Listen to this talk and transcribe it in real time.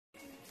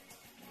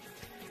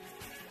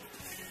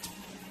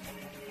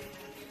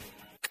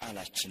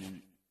ቃላችንን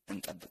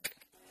እንጠብቅ።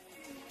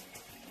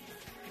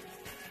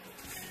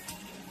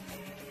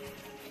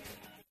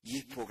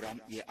 ይህ ፕሮግራም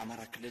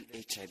የአማራ ክልል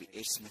ኤችአይቪ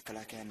ኤድስ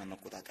መከላከያና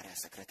መቆጣጠሪያ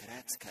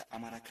ሰክሬታሪያት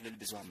ከአማራ ክልል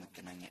ብዙሃን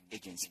መገናኛ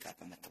ኤጀንሲ ጋር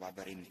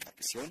በመተባበር የሚቀርብ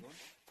ሲሆን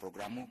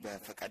ፕሮግራሙ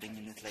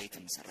በፈቃደኝነት ላይ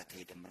የተመሰረተ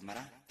የደም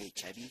ምርመራ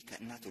ኤችአይቪ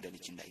ከእናት ወደ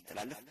ልጅ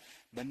እንዳይተላለፍ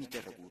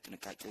በሚደረጉ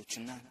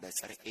ጥንቃቄዎችና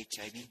በጸረ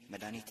ኤችአይቪ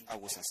መድኃኒት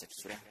አወሳሰድ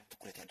ዙሪያ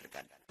ትኩረት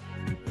ያደርጋል።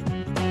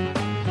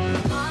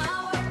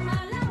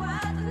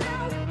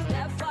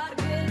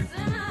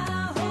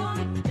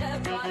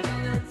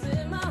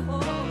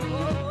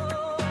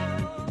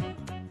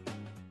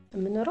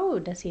 ምንረው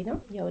ደሴ ነው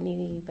ያው እኔ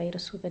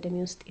ቫይረሱ በደሜ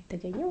ውስጥ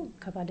የተገኘው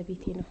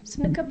ከባለቤቴ ነው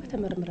ስንቀበ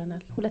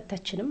ተመርምረናል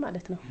ሁለታችንም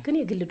ማለት ነው ግን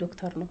የግል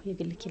ዶክተር ነው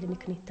የግል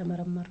ክሊኒክ ነው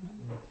የተመረመርነው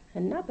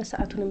እና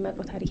በሰዓቱን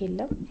የሚያውቀው ታሪክ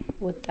የለም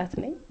ወጣት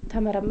ነኝ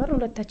ተመረመርን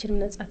ሁለታችንም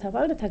ነጻ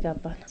ተባልን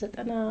ተጋባን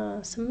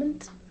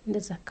 98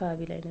 እንደዛ አካባቢ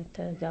ላይ ነው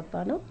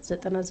ተጋባነው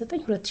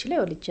 99 2000 ላይ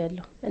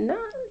ወልጃለሁ እና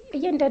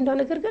እያንዳንዱ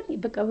ነገር ግን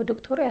በቃ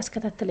በዶክተሩ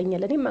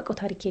ያስከታተለኛል እኔ ማቀው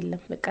ታሪክ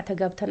የለም በቃ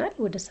ተጋብተናል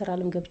ወደ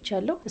ሰራልም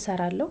ገብቻለሁ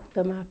እሰራለሁ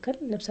በመሐከል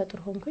ነፍሰ ጡር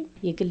ሆንኩኝ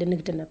የግል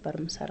ንግድ ነበር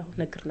ምሰራው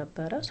ነግር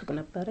ነበር ሱቅ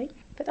ነበርኝ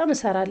በጣም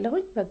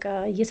እሰራለሁኝ በቃ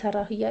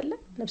እየሰራሁ ይያለ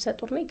ነፍሰ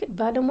ጡር ነኝ ግን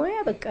ባለሙያ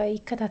በቃ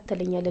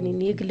ይከታተለኛል እኔ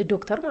የግል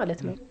ዶክተር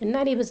ማለት ነው እና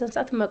እኔ በዛን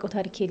ሰዓት ማቀው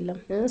ታሪክ የለም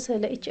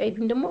ስለ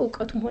ኤችአይቪም ደግሞ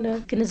ዕውቀቱም ሆነ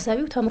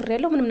ግንዛቤው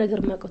ተምሬያለሁ ምንም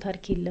ነገር ማቀው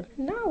ታሪክ የለም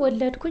እና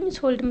ወለድኩኝ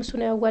ሶልድ ምሱ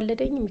ነው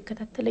ያዋለደኝ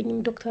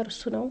የሚከታተለኝም ዶክተር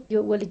እሱ ነው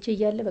ወልጄ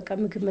ይያለ በቃ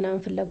ምግብ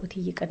ምናምን ፍላጎት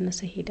እየቀነሰ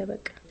ሄደ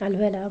በቃ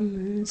አልበላም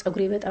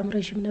ጸጉሬ በጣም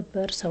ረጅም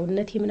ነበር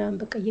ሰውነቴ ምናምን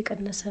በቃ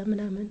እየቀነሰ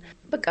ምናምን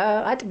በቃ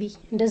አጥቢ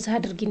እንደዛ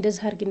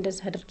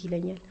አድርጊ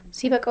ይለኛል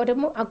ሲበቃው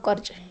ደግሞ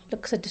አቋርጭ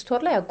ልክ 6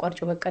 ወር ላይ አቋርጭ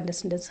በቃ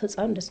እንደዛ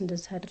ህፃን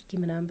እንደዛ አድርጊ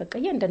ምናምን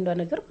በቃ ያንደንዷ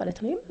ነገር ማለት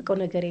ነው የማቀው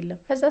ነገር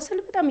የለም ከዛ ስለ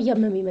በጣም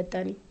እያመመኝ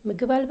መጣኝ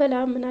ምግብ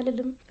አልበላም ምን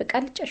አልልም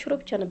በቃ ልጫ ሽሮ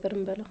ብቻ ነበር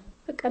እንበላው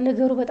በቃ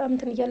ነገሩ በጣም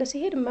እንትን ይያለ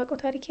ሲሄድ ማቀው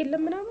ታሪክ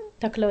የለም ምናምን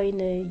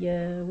ተክለወይን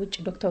የውጭ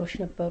ዶክተሮች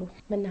ነበሩ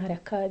መናኸሪያ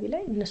አካባቢ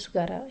ላይ እነሱ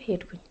ጋር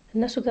ሄድኩኝ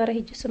እነሱ ጋር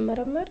ሄጄ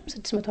ስመረመር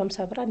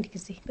 650 ብር አንድ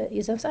ጊዜ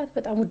የዛን ሰዓት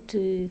በጣም ውድ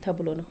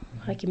ተብሎ ነው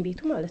ሐኪም ቤቱ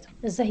ማለት ነው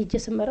እዛ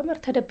ሄጄ ስመረመር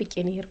ተደብቄ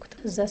ነው የሄድኩት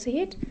እዛ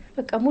ሲሄድ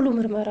በቃ ሙሉ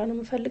ምርመራ ነው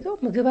የምፈልገው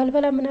ምግብ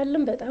አልበላ ምን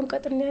አለም በጣም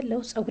ቀጥን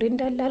ያለው ጸጉሬ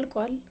እንዳለ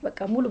አልቋል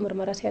በቃ ሙሉ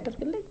ምርመራ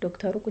ሲያደርግልኝ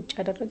ዶክተሩ ቁጭ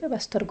ያደረገ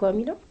ባስተርጓሚ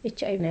ነው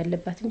ኤችአይቪ ነው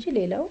ያለባት እንጂ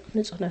ሌላው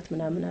ንጹህ ናት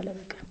ምናምን አለ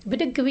በቃ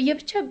ብድግ ብዬ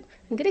ብቻ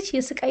እንግዲህ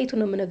የስቃይቱ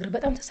ነው የምነግር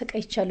በጣም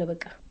ተሰቃይቻለሁ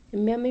በቃ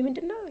የሚያመኝ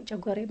ምንድነው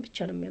ጨጓራዬን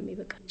ብቻ ነው የሚያመኝ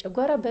በቃ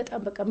ጨጓራ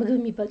በጣም በቃ ምግብ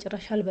የሚባል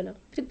ጭራሽ አልበላም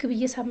ብድግ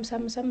ብዬ ሳም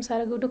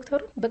አረጋው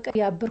ዶክተሩ በቃ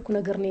ያበርኩ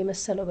ነገር ነው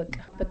የመሰለው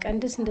በቃ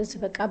እንደዚህ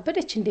በቃ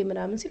አበደች እንደ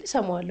ምናምን ሲል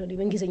ሰማዋለሁ እኔ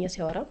በእንግሊዘኛ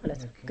ሲያወራ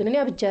ማለት ነው ግን እኔ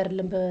አብጃ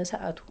አይደለም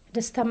በሰዓቱ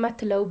ደስታ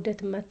ማትለው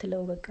ብደት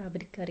ማትለው በቃ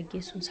ብድግ አድርጌ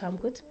እሱን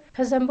ሳምኩት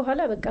ከዛም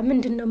በኋላ በቃ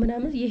ምንድነው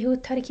ምናምን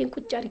የህይወት ታሪኬን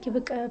ቁጭ አድርጌ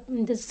በቃ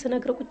እንደዚህ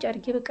ስነግረው ቁጭ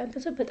አድርጌ በቃ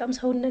እንተሰ በጣም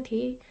ሰውነቴ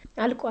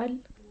አልቋል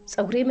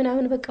ጸጉሬ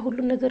ምናምን በቃ ሁሉ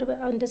ነገር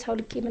እንደ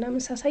ሳውልቄ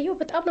ምናምን ሳሳየው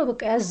በጣም ነው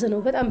በቃ ያዘነው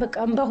በጣም በቃ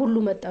እንባ ሁሉ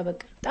መጣ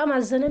በቃ በጣም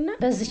አዘነና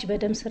በዚች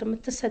በደም ስር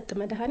የምትሰጥ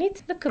መድኃኒት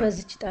ልክ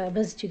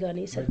በዚች ጋር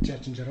ነው የሰጠ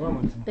በእጃችን ጀርባ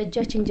ማለት ነው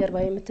በእጃችን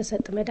ጀርባ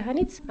የምትሰጥ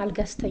መድኃኒት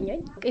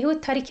አልጋስተኛኝ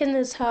ህይወት ታሪኬን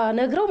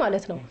ሳነግረው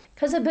ማለት ነው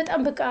ከዛ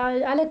በጣም በቃ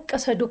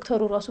አለቀሰ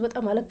ዶክተሩ ራሱ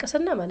በጣም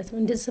አለቀሰና ማለት ነው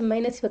እንደዚህ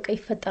አይነት በቃ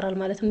ይፈጠራል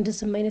ማለት ነው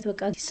እንደዚህ አይነት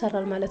በቃ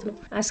ይሰራል ማለት ነው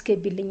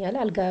አስገቢልኝ አለ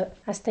አልጋ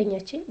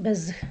አስተኛችኝ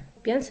በዚህ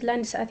ቢያንስ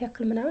ለአንድ ሰዓት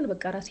ያክል ምናምን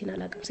በቃ ራሴን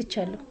አላቀም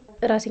ስቻለሁ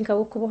ራሴን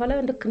ካወኩ በኋላ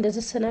እንደክ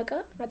እንደዚህ ስናቃ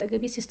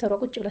አጠገቤ ሲስተሯ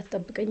ቁጭ ብላ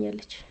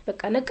ተጠብቀኛለች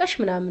በቃ ነቃሽ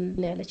ምናምን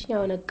ነው ያለችኝ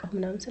ያው ነቃሁ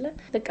ምናምን ስለ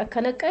በቃ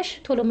ከነቃሽ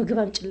ቶሎ ምግብ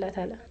አምጭላት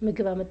አለ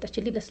ምግብ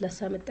አመጣችልኝ ለስላሳ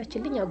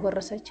አመጣችልኝ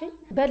አጎረሰችኝ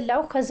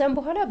በላው ከዛም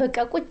በኋላ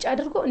በቃ ቁጭ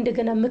አድርጎ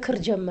እንደገና ምክር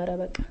ጀመረ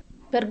በቃ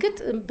በርግጥ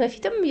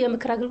በፊትም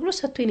የምክር አገልግሎት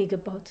ሰጥቶኝ ነው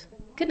የገባሁት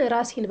ግን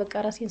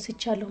ራሴን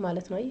ስቻለሁ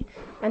ማለት ነው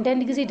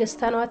አንዳንድ ጊዜ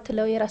ደስታ ነው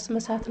አትለው የራስ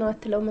መሳት ነው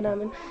አትለው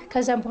ምናምን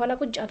ከዛም በኋላ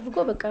ቁጭ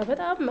አድርጎ በቃ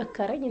በጣም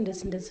መከረኝ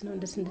እንደዚህ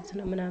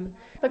ነው ምናምን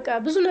በቃ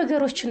ብዙ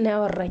ነገሮችን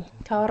ያወራኝ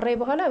ካወራኝ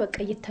በኋላ በቃ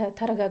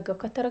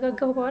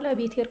ከተረጋጋሁ በኋላ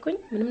ቤት ሄድኩኝ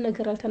ምንም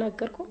ነገር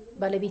አልተናገርኩም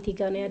ባለቤቴ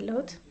ጋር ነው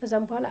ያለሁት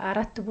ከዛም በኋላ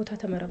 4 ቦታ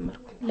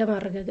ተመረመርኩ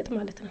ለማረጋገጥ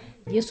ማለት ነው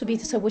የሱ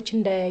ቤተሰቦች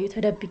እንዳያዩ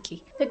ተደብቄ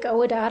በቃ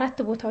ወደ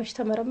 4 ቦታዎች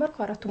ተመረመርኩ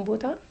 4ቱም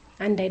ቦታ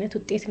አንድ አይነት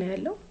ውጤት ነው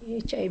ያለው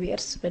ኤችአይቪ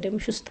ኤድስ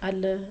በደምሽ ውስጥ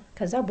አለ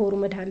ከዛ ቦሩ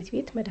መድኃኒት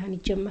ቤት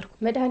መድኃኒት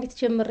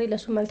ጀመርኩ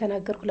ለሱም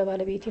አልተናገርኩ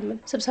ለባለቤቴ ምን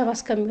ስብሰባ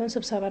እስከሚሆን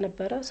ስብሰባ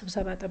ነበረ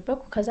ስብሰባ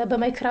ጠበቅኩ ከዛ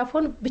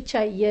በማይክሮፎን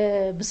ብቻ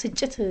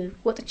የብስጭት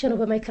ወጥቼ ነው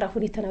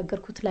በማይክሮፎን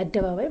የተናገርኩት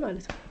ለአደባባይ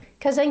ማለት ነው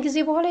ከዛን ጊዜ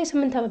በኋላ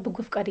የ8 አመት በጎ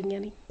ፍቃደኛ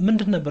ነኝ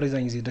ምንድን ነበር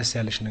የዛን ጊዜ ደስ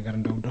ያለሽ ነገር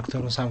እንደው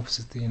ዶክተሩን ሳምኩ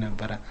ስትይ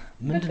ነበር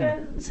ምንድን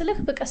ስለህ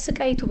በቃ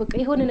ስቃይቱ በቃ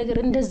የሆነ ነገር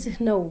እንደዚህ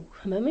ነው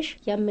ህመምሽ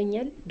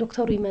ያመኛል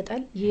ዶክተሩ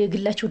ይመጣል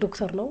የግላቸው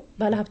ዶክተር ነው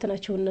ባለሀብት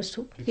ናቸው እነሱ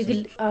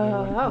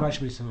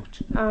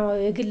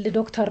የግል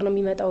ዶክተር ነው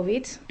የሚመጣው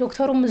ቤት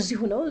ዶክተሩም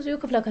እዚሁ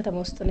ክፍለ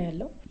ከተማ ውስጥ ነው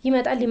ያለው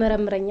ይመጣል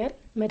ይመረምረኛል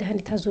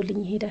መድኃኒት አዞልኝ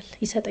ይሄዳል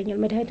ይሰጠኛል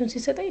መድኃኒቱን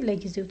ሲሰጠኝ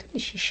ለጊዜው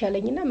ትንሽ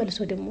ይሻለኝና መልሶ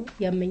ደግሞ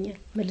ያመኛል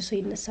መልሶ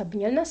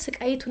ይነሳብኛልና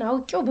ስቃይቱን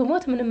አውቄው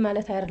በሞት ምንም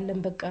ማለት አይደለም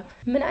በቃ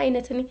ምን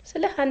አይነት እኔ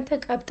ስለ አንተ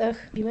ቀብጠህ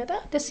ቢመጣ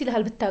ደስ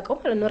ይልሃል ብታቀው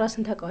ማለት ነው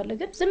ራስን ታቀዋለህ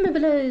ግን ዝም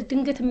ብለህ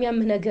ድንገት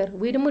የሚያምህ ነገር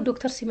ወይ ደግሞ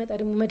ዶክተር ሲመጣ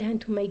ደግሞ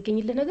መድኃኒቱ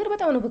የማይገኝልህ ነገር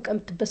በጣም ነው በቃ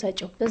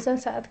የምትበሳጨው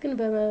በዛን ሰዓት ግን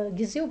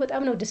በጊዜው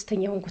በጣም ነው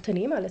ደስተኛ ሆንኩት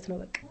እኔ ማለት ነው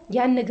በቃ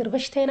ያን ነገር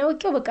በሽታዬን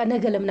አውቄው በቃ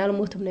ነገ ለምን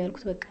አልሞትም ነው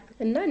ያልኩት በቃ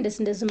እና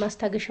እንደዚህ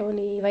ማስታገሻውን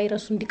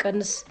ቫይረሱ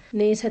እንዲቀንስ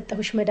ነው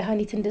የሰጠሁሽ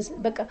መድኃኒት እንደዚህ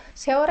በቃ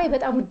ሲያወራይ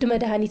በጣም ውድ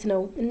መድኃኒት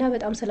ነው እና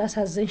በጣም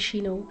ስላሳዘንሽ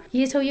ነው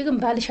ይሄ ሰውዬ ግን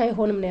ባልሽ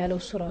አይሆንም ነው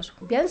ያለው እሱ ራሱ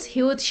ቢያንስ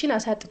ህይወትሽን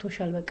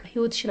አሳጥቶሻል በቃ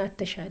ህይወትሽን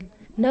አተሻል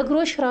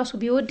ነግሮሽ ራሱ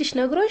ቢወድሽ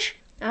ነግሮሽ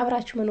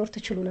አብራችሁ መኖር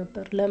ትችሉ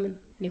ነበር ለምን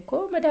እኮ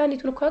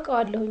መድኃኒቱን እኮ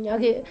አውቀዋለሁኝ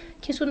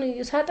ኪሱን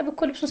ሳጥብ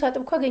እኮ ልብሱን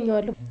ሳጥብ እኮ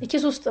አገኘዋለሁ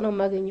ኪሱ ውስጥ ነው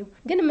የማገኘው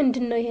ግን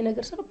ምንድነው ይሄ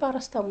ነገር ስለ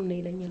ፓራስታሙን ነው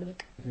ይለኛል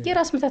በቃ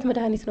የራስ ምታት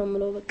መድኃኒት ነው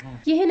የምለው በቃ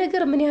ይሄ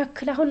ነገር ምን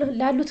ያክል አሁን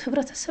ላሉት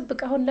ህብረተሰብ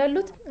በቃ አሁን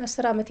ላሉት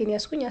 10 አመቴን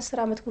ያስኩኝ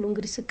 10 አመት ሙሉ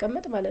እንግዲህ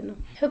ስቀመጥ ማለት ነው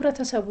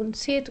ህብረተሰቡን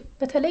ሴት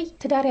በተለይ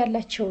ትዳር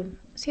ያላቸውን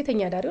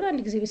ሴተኛ ዳሪውን አንድ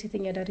ጊዜ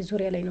በሴተኛ ዳሪ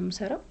ዙሪያ ላይ ነው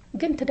የምሰራው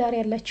ግን ትዳር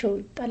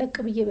ያላቸውን ጠለቅ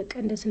ብዬ በቃ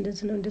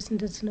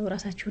እንደዚህ ነው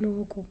ራሳቸውን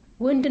ወቁ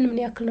ወንድን ምን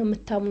ያክል ነው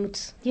የምታምኑት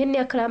የኔ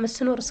ያክል አመት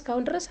ስኖር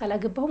እስካሁን ድረስ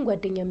አላገባሁም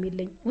ጓደኛም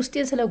የለኝ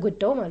ውስጤን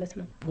ስለጎዳው ማለት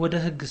ነው ወደ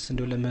ህግስ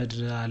እንደው ለመድ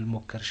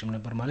አልሞከርሽም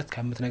ነበር ማለት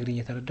ከምትነግሪኝ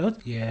የተረዳሁት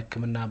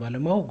የህክምና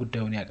ባለሙያው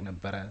ጉዳዩን ያቅ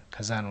ነበር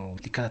ከዛ ነው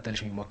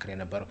ሊከታተልሽ የሚሞክር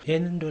የነበረው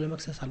ይሄን እንደው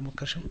ለመክሰስ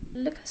አልሞከርሽም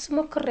ልከስ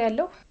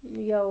ሞክሬያለሁ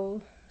ያው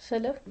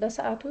ስለ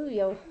በሰዓቱ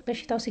ያው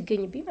በሽታው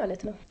ሲገኝብኝ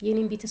ማለት ነው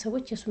የኔን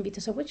ቤተሰቦች የሱን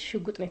ቤተሰቦች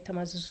ሽጉጥ ነው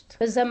የተማዘዙት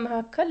በዛም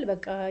መካከል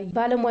በቃ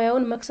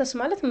ባለሙያውን መክሰስ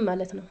ማለት ምን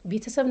ማለት ነው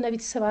ቤተሰብና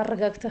ቤተሰብ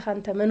አረጋግተህ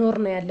አንተ መኖር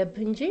ነው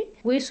ያለብህ እንጂ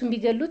ወይ እሱን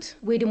ቢገሉት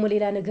ወይ ደግሞ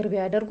ሌላ ነገር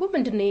ቢያደርጉ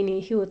ምንድነው የኔ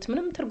ህይወት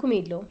ምንም ትርጉም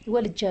የለውም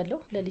ወልጃለሁ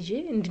ለልጄ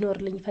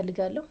እንዲኖርልኝ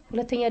ፈልጋለሁ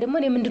ሁለተኛ ደግሞ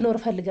እኔም እንድኖር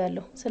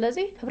ፈልጋለሁ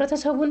ስለዚህ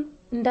ህብረተሰቡን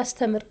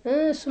እንዳስተምር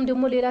እሱም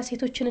ደግሞ ሌላ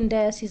ሴቶችን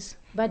እንዳያሲዝ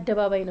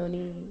በአደባባይ ነው እኔ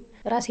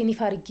ራሴን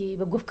ይፋርጌ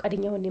በጎ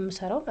ፈቃደኛ ሆኜ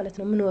የምሰራው ማለት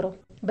ነው ምኖረው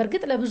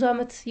በርግጥ ለብዙ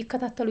አመት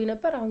ይከታተሉኝ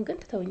ነበር አሁን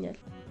ግን ተተውኛል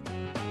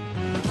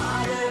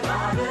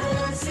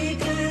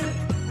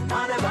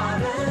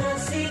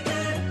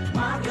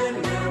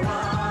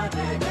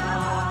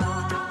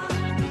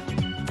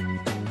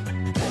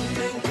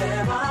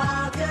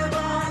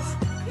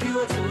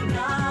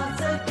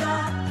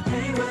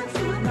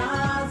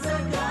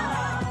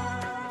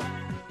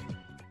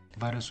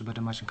ቫይረሱ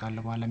በደማችን ካለ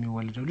በኋላ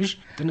የሚወለደው ልጅ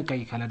ጥንቃቄ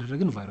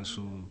ካላደረግን ቫይረሱ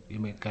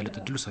የመጋለጥ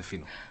እድሉ ሰፊ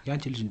ነው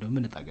ያንቺ ልጅ እንደው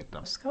ምን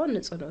ታገዳው እስካሁን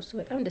ንጹህ ነው እሱ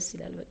በጣም ደስ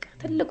ይላል በቃ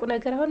ትልቁ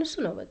ነገር አሁን እሱ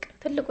ነው በቃ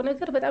ትልቁ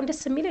ነገር በጣም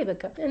ደስ የሚለኝ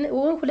በቃ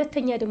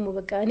ሁለተኛ ደግሞ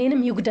በቃ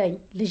እኔንም ይጉዳኝ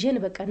ልጄን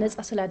በቃ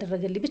ነጻ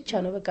ስላደረገልኝ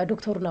ብቻ ነው በቃ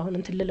ዶክተሩን አሁን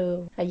እንትልለው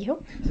አይየው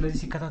ስለዚህ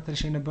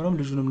ሲከታተልሽ የነበረው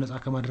ልጁንም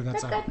ነጻ ከማድረግ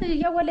አንፃር በቃ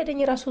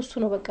ያዋለደኝ ራሱ እሱ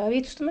ነው በቃ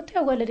ቤት ውስጥ መጥቶ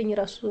ያዋለደኝ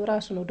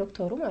ራሱ ነው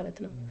ዶክተሩ ማለት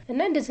ነው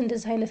እና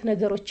እንደዚህ አይነት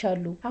ነገሮች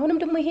አሉ አሁንም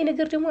ደግሞ ይሄ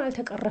ነገር ደግሞ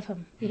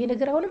አልተቀረፈም ይሄ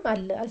ነገር አሁንም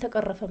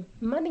አልተቀረፈም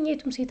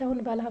ማንኛይቱም ሴት አሁን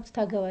ባለሀብት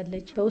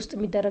ታገባለች በውስጥ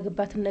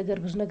የሚደረግባትን ነገር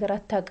ብዙ ነገር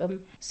አታውቅም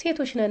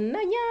ሴቶች ነንና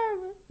እኛ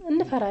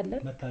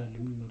እንፈራለን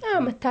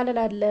መታለል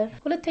አለ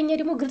ሁለተኛ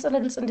ደግሞ ግልጽ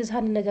ለግልጽ እንደዚህ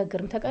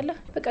አንነጋገርም ተቀለ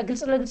በቃ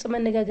ግልጽ ለግልጽ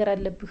መነጋገር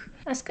አለብህ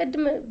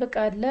አስቀድም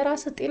በቃ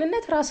ለራስ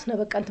ጤንነት ራስ ነው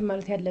በቃ እንት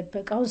ማለት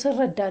ያለበት አሁን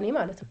ሰረዳኔ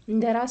ማለት ነው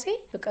እንደራሴ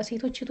በቃ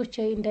ሴቶች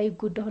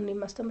እንዳይጎዳው ነው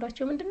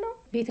የማስተምራቸው ምንድነው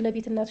ቤት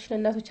ለቤት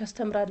እናቶች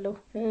አስተምራለሁ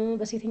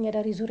በሴተኛ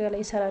ዳሪ ዙሪያ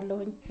ላይ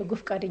ይሰራለሁኝ በጎ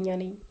ፈቃደኛ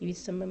ነኝ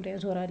የቤተሰብ መምሪያ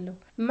ዞራለሁ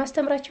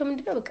ማስተምራቸው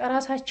ምንድነው በቃ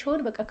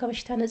ራሳቸውን በቃ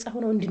ከበሽታ ነጻ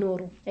ሆነው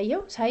እንዲኖሩ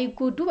አየው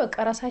ሳይጎዱ በቃ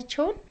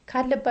ራሳቸውን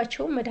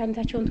ካለባቸው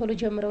መድኃኒታቸውን ቶሎ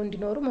ጀምረው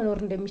እንዲኖሩ መኖር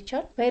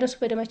እንደሚቻል ቫይረሱ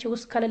በደማቸው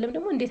ውስጥ ካለለም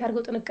ደግሞ እንዴት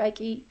አድርገው ጥንቃቄ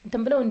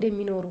እንትን ብለው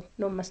እንደሚኖሩ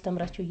ነው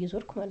ማስተምራቸው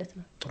እየዞርኩ ማለት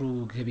ነው ጥሩ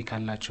ገቢ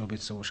ካላቸው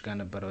ቤተሰቦች ጋር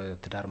ነበር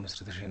ትዳር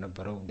መስርተሽ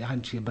የነበረው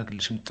አንቺ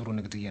በግልሽም ጥሩ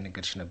ንግድ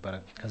እየነገድሽ ነበር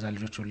ከዛ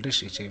ልጆች ወልደሽ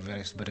ኤችአይቪ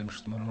ቫይረስ በደምሽ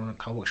ውስጥ መኖሩን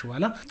ካወቅሽ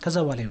በኋላ ከዛ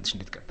በኋላ ህይወትሽ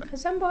እንዴት ቀጠለ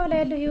ከዛም በኋላ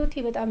ያለው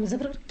ህይወቴ በጣም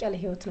ዝብርቅ ያለ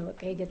ህይወት ነው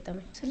በቃ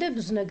የገጠመኝ ስለ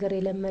ብዙ ነገር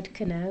የለመድክ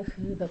ነህ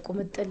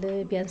በቁምጥል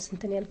ቢያንስ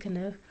እንትን ያልክ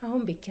ነህ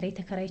አሁን ቤት ኪራይ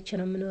ተከራይቼ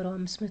ነው የምኖረው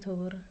 500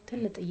 ብር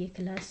ትንጥዬ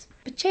ክላስ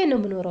ብቻዬን ነው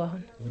የምኖረው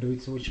አሁን ወደ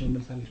ቤተሰቦች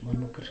መመለሳለሽ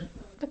ማልሞከርሽ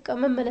በቃ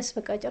መመለስ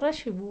በቃ ጭራሽ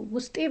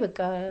ውስጤ በቃ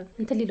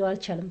እንትን ሊለው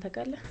አልቻለም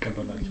ተቃለ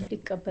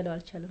ሊቀበለው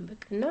አልቻለም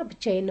በቃ እና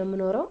ብቻዬን ነው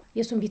የምኖረው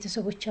የሱን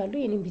ቤተሰቦች አሉ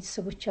የኔን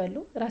ቤተሰቦች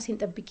አሉ ራሴን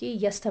ጠብቄ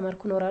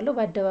እያስተማርኩ ኖራለሁ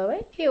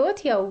በአደባባይ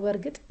ህይወት ያው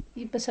በርግጥ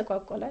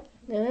ይበሰቋቆላል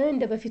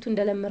እንደ በፊቱ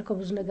እንደለመርከው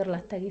ብዙ ነገር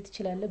ላታገኝ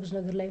ትችላለህ ብዙ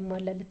ነገር ላይ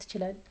ማላለት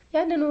ትችላለህ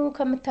ያንኑ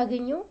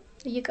ከምታገኘው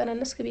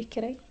እየቀናነስክ ቤት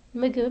ኪራይ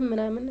ምግብ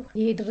ምናምን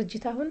ይሄ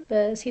ድርጅት አሁን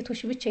በሴቶች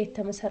ብቻ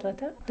የተመሰረተ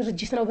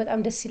ድርጅት ነው በጣም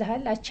ደስ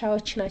ይላል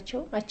አቻዎች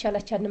ናቸው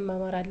አቻላቻ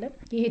እንማማራለን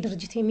ይሄ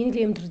ድርጅት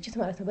የሚኒሊየም ድርጅት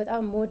ማለት ነው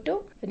በጣም ወደው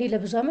እኔ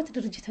ለብዙ አመት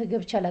ድርጅት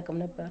ገብቻ አላቅም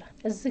ነበር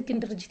እዚህ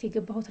ግን ድርጅት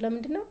የገባሁት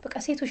ለምንድነው በቃ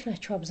ሴቶች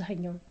ናቸው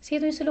አብዛኛው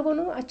ሴቶች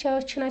ስለሆኑ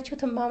አቻዎች ናቸው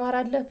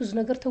ትማማራለህ ብዙ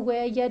ነገር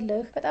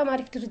ትወያያለህ በጣም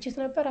አሪፍ ድርጅት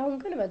ነበር አሁን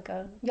ግን በቃ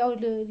ያው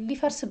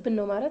ሊፈርስብን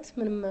ነው ማለት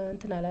ምንም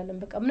እንትን አላለም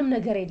በቃ ምንም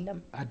ነገር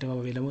የለም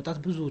አደባባይ ለመውጣት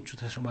ብዙዎቹ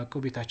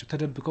ተሸማቀው ቤታቸው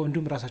ተደብቀው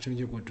እንዲሁም ራሳቸውን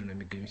እየጎዱ ነው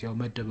የሚገኙት ያው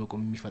መደበቁ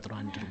የሚፈጥረው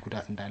አንድ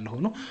ጉዳት እንዳለ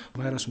ሆኖ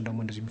ቫይረሱም ደግሞ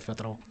እንደዚህ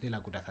የሚፈጥረው ሌላ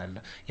ጉዳት አለ።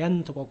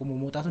 ያንን ተቋቁሞ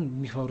መውጣቱን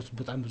የሚፈሩት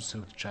በጣም ብዙ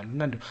ሰዎች አሉ።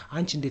 እና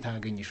አንቺ እንዴት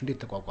አገኘሽ? እንዴት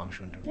ተቋቋምሽ?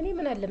 እኔ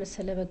ምን አለ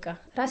መሰለ በቃ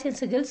ራሴን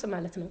ስገልጽ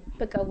ማለት ነው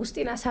በቃ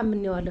ውስጤን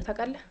አሳምነዋለሁ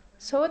ታውቃለህ።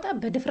 ሰውጣ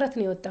በድፍረት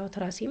ነው የወጣሁት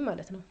ራሴም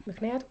ማለት ነው።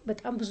 ምክንያቱም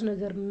በጣም ብዙ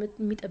ነገር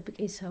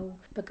የሚጠብቀኝ ሰው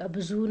በቃ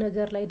ብዙ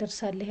ነገር ላይ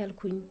ደርሳለህ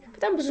ያልኩኝ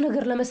በጣም ብዙ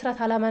ነገር ለመስራት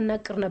አላማና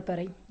እቅድ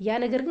ነበረኝ። ያ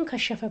ነገር ግን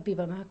ከሸፈብኝ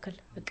በመሐከል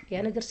በቃ ያ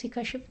ነገር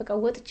ሲከሽፍ በቃ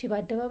ወጥቼ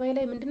በአደባባይ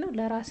ላይ ምንድነው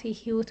ለራሴ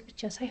ህይወት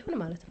ብቻ ሳይሆን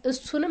ማለት ነው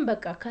እሱንም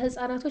በቃ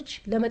ከህፃናቶች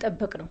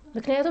ለመጠበቅ ነው።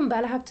 ምክንያቱም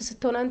ባለሀብት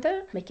ስትሆን አንተ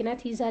መኪና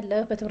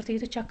ትይዛለህ፣ በትምህርት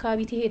ቤቶች አካባቢ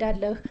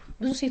ትሄዳለህ፣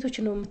 ብዙ ሴቶች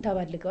ነው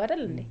የምታባልገው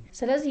አይደል እንዴ?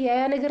 ስለዚህ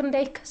ያ ነገር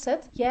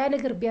እንዳይከሰት ያ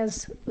ነገር ቢያንስ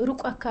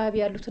ሩቅ አካባቢ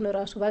ያሉትን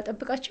ራሱ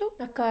ጠብቃቸው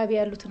አካባቢ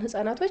ያሉትን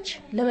ህፃናቶች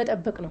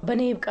ለመጠበቅ ነው።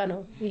 በኔ ይብቃ ነው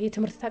ይሄ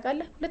ትምህርት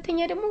ታውቃለህ። ሁለተኛ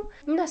ደግሞ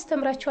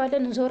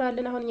እናስተምራቸዋለን፣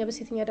 እንዞራለን። አሁን እኛ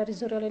በሴተኛ አዳሪ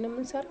ዙሪያ ላይ ነው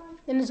የምንሰራው።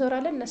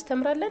 እንዞራለን፣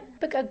 እናስተምራለን።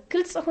 በቃ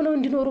ግልጽ ሆነው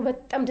እንዲኖሩ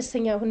በጣም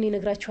ደስተኛ ሆኜ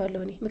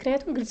እነግራቸዋለሁ እኔ።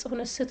 ምክንያቱም ግልጽ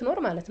ሆነ ስትኖር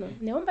ማለት ነው።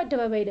 አሁን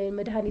በአደባባይ ላይ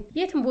መድኃኒት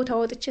የትም ቦታ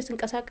ወጥቼ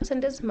ስንቀሳቀስ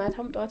እንደዚህ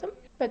ማታም ጧትም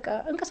በቃ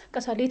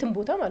እንቀሳቀሳለሁ የትም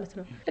ቦታ ማለት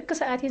ነው። ልክ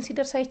ሰዓቴን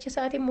ሲደርስ አይቼ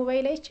ሰዓቴን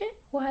ሞባይል አይቼ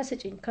ውሃ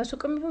ስጭኝ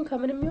ከሱቅም ይሁን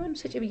ከምንም ይሁን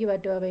ስጭ ብዬ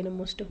በአደባባይ ነው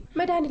የምወስደው።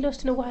 መድኃኒት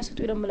ለውስጥ ነው ውሃ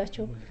ስጡኝ ነው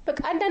የምላቸው። በቃ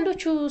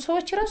አንዳንዶቹ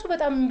ሰዎች ራሱ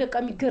በጣም በቃ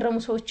የሚገረሙ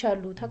ሰዎች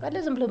አሉ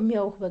ታውቃለህ፣ ዝም ብለው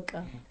የሚያውህ በቃ።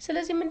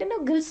 ስለዚህ ምንድነው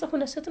ግልጽ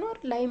ሆነ ስትኖር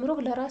ለአይምሮህ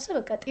ለራስህ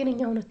በቃ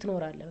ጤነኛ ሆነ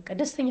ትኖራለህ፣ በቃ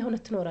ደስተኛ ሆነ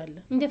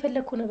ትኖራለህ።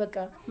 እንደፈለኩ ነው በቃ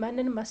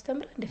ማንንም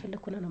ማስተምር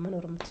እንደፈለኩ ነው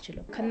መኖር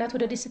የምትችለው። ከእናት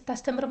ወደ ልጅ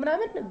ስታስተምር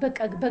ምናምን በቃ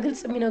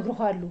በግልጽ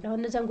የሚነግሩህ አሉ። አሁን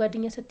እነዛን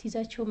ጓደኛ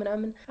ስትይዛቸው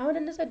ምናምን አሁን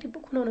እነዛ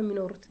ድብቅ ሆነው ነው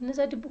የሚኖሩት። እነዛ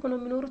ድብቅ ሆነው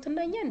የሚኖሩት እና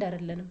እኛ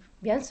እንዳደረለንም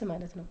ቢያንስ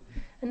ማለት ነው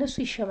እነሱ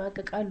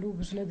ይሸማቀቃሉ።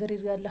 ብዙ ነገር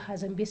ይላል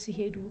ሀዘን ቤት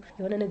ሲሄዱ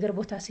የሆነ ነገር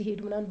ቦታ ሲሄዱ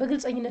ምናምን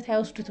በግልጸኝነት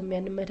አይወስዱትም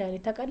ያንን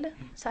መድኃኒት ታውቃለህ።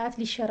 ሰዓት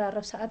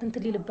ሊሸራረፍ ሰዓት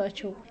እንትን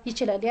ሊልባቸው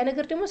ይችላል። ያ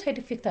ነገር ደግሞ ሳይድ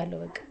ኢፌክት አለው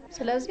በቃ።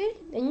 ስለዚህ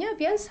እኛ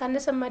ቢያንስ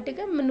አነሰም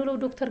አደገም የምንውለው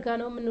ዶክተር ጋር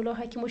ነው የምንውለው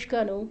ሐኪሞች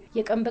ጋር ነው።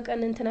 የቀን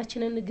በቀን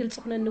እንትናችንን ግልጽ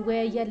ሆነን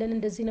እንወያያለን።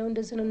 እንደዚህ ነው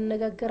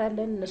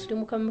እንነጋገራለን። እነሱ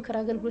ደግሞ ከምክር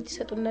አገልግሎት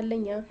ይሰጡናል።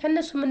 ለኛ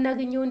ከነሱ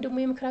የምናገኘውን ደግሞ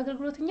የምክር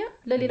አገልግሎት እኛ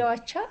ለሌላው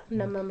አቻ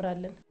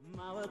እናማምራለን።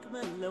 ማወቅ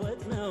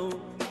መለወጥ ነው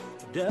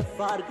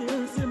ደፋር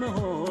ግልጽ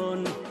መሆን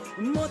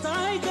ሞት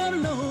አይቀር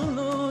ለሁሉ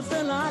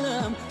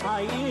ዘላለም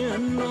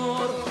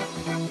አይኖር።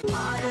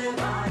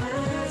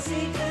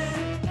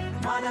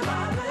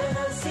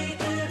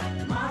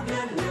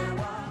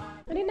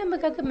 እኔና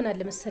መጋገብ ምን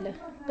አለ መሰለህ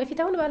በፊት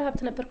አሁን ባለ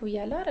ሀብት ነበርኩ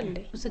ብያለሁ አይደል?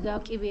 ስጋ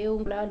ቂቤው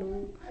ላሉ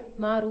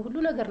ማሩ ሁሉ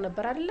ነገር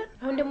ነበር አይደል?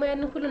 አሁን ደግሞ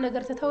ያን ሁሉ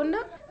ነገር ተተውና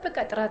በቃ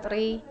ጥራጥሬ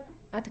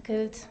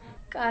አትክልት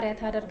ቃሪያ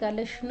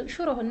ታደርጋለህ።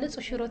 ሽሮህን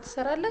ንጹህ ሽሮ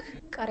ትሰራለህ።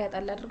 ቃሪያ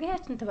ጣል አድርገህ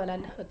ያችን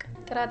ትበላለህ። በቃ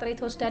ጥራጥሬ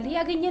ተወስዳለህ።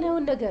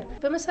 ያገኘነውን ነገር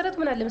በመሰረቱ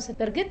ምን አለ መሰለህ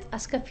በርግጥ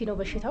አስከፊ ነው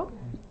በሽታው፣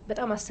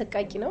 በጣም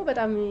አሰቃቂ ነው፣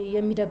 በጣም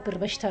የሚደብር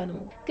በሽታ ነው።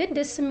 ግን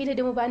ደስ የሚልህ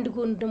ደግሞ በአንድ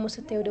ጎን ደግሞ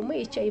ስታየው ደግሞ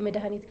የኤችአይ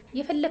መድኃኒት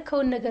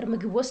የፈለከውን ነገር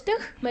ምግብ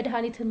ወስደህ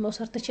መድኃኒትን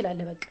መውሰድ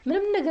ትችላለህ። በቃ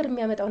ምንም ነገር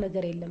የሚያመጣው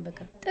ነገር የለም። በቃ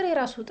ጥሬ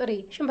ራሱ ጥሬ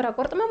ሽምብራ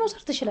ቆርጥማ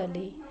መውሰድ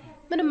ትችላለህ።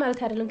 ምንም ማለት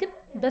አይደለም፣ ግን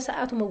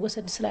በሰዓቱ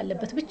መወሰድ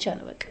ስላለበት ብቻ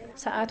ነው። በቃ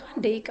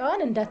ሰዓቷን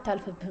ደቂቃዋን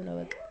እንዳታልፍብህ ነው።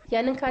 በቃ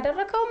ያንን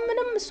ካደረከው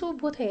ምንም እሱ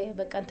ቦታ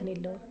በቃ እንትን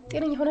የለውም።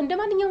 ጤነኛ ሆነ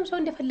እንደማንኛውም ሰው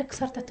እንደፈለክ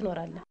ሰርተህ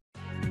ትኖራለህ።